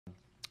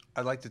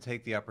I'd like to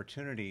take the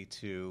opportunity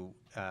to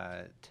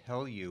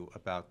tell you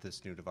about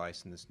this new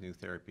device and this new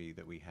therapy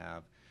that we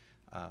have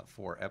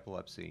for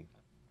epilepsy.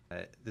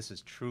 This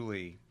is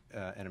truly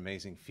an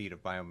amazing feat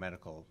of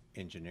biomedical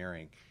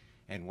engineering.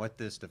 And what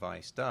this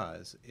device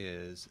does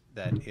is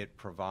that it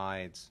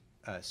provides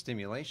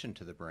stimulation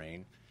to the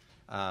brain,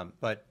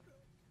 but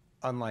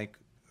unlike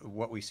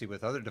what we see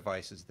with other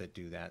devices that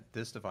do that,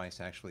 this device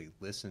actually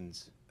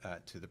listens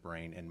to the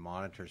brain and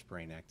monitors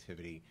brain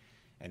activity.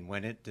 And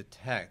when it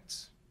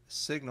detects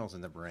signals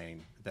in the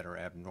brain that are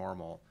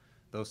abnormal,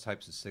 those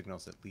types of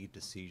signals that lead to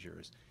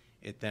seizures,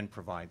 it then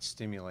provides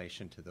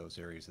stimulation to those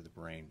areas of the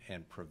brain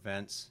and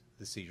prevents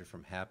the seizure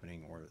from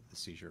happening or the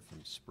seizure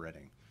from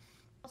spreading.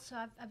 So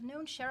I've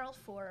known Cheryl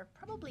for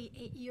probably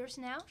 8 years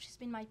now. She's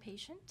been my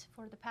patient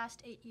for the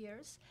past 8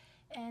 years.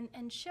 And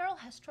Cheryl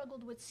has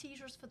struggled with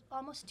seizures for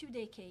almost 2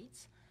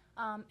 decades.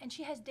 And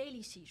she has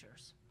daily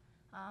seizures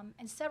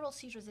and several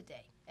seizures a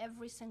day,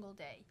 every single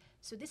day.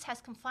 So this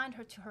has confined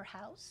her to her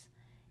house.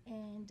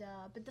 And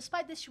but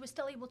despite this, she was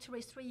still able to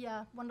raise 3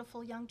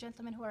 wonderful young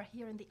gentlemen who are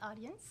here in the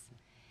audience.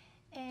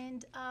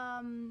 And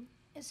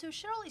so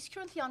Cheryl is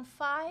currently on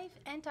 5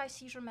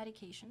 anti-seizure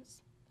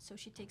medications. So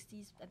she takes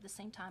these at the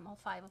same time, all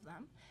 5 of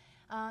them.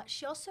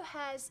 She also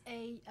has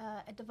a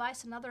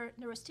device, another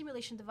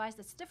neurostimulation device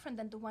that's different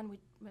than the one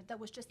that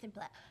was just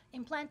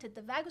implanted,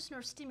 the vagus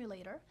nerve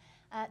stimulator,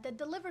 that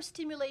delivers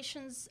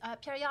stimulations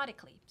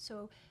periodically.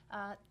 So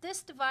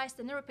this device,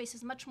 the Neuropace,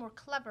 is much more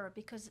clever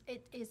because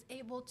it is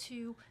able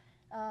to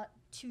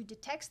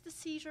detect the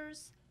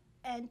seizures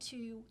and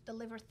to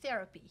deliver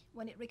therapy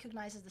when it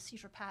recognizes the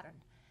seizure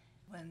pattern.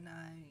 When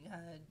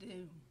I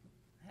do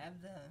have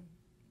the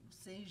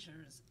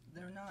seizures,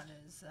 they're not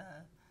as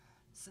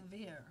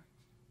severe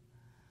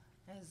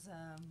as,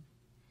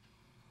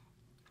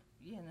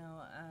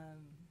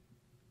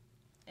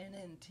 and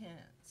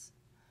intense.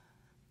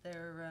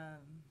 They're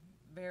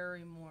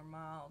very more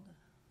mild,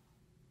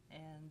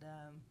 and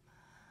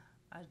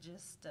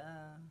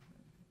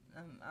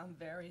I'm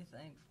very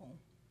thankful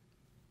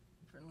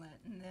for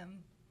letting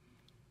them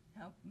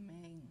help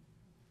me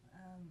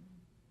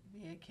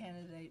be a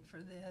candidate for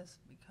this,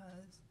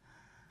 because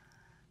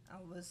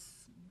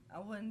I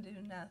wouldn't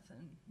do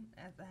nothing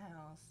at the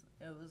house.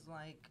 It was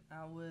like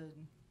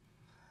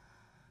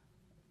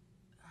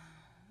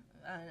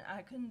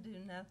I couldn't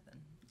do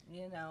nothing.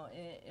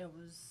 It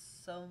was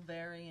so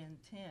very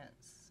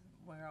intense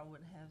where I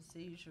would have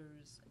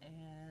seizures,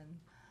 and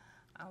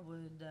I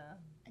would...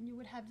 and you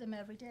would have them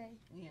every day?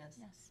 Yes,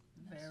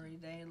 very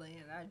daily.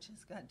 And I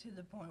just got to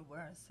the point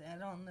where I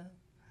sat on the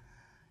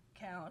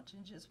couch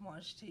and just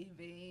watched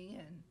TV,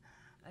 and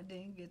I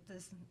didn't get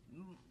this...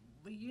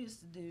 We used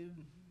to do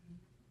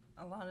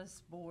a lot of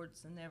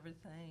sports and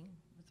everything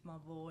with my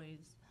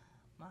boys,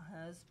 my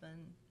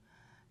husband,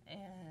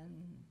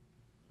 and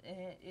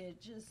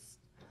it just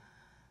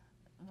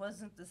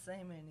wasn't the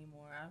same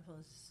anymore. I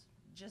was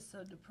just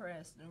so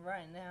depressed, and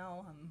right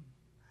now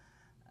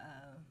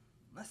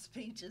my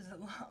speech is a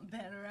lot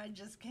better. I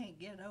just can't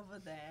get over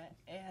that,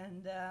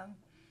 and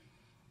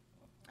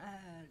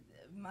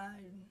my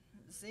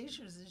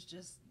seizures is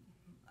just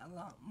a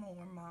lot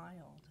more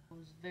mild. I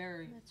was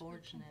very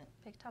fortunate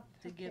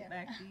to get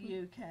back to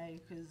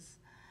UK, because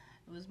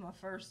it was my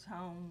first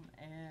home,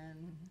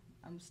 and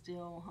I'm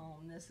still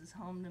home. This is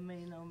home to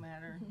me no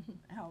matter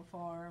how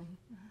far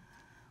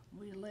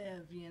we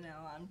live.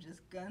 I'm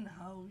just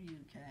gung-ho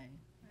UK.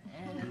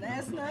 And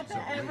that's not to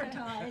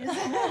advertise.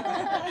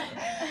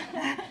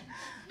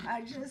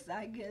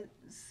 I get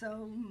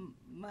so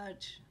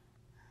much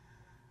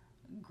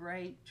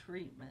great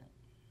treatment.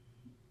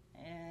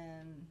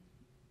 And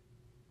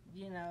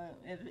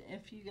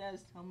if you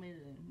guys told me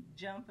to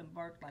jump and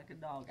bark like a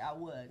dog, I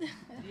would.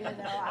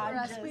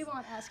 We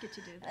won't ask you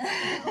to do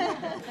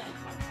that.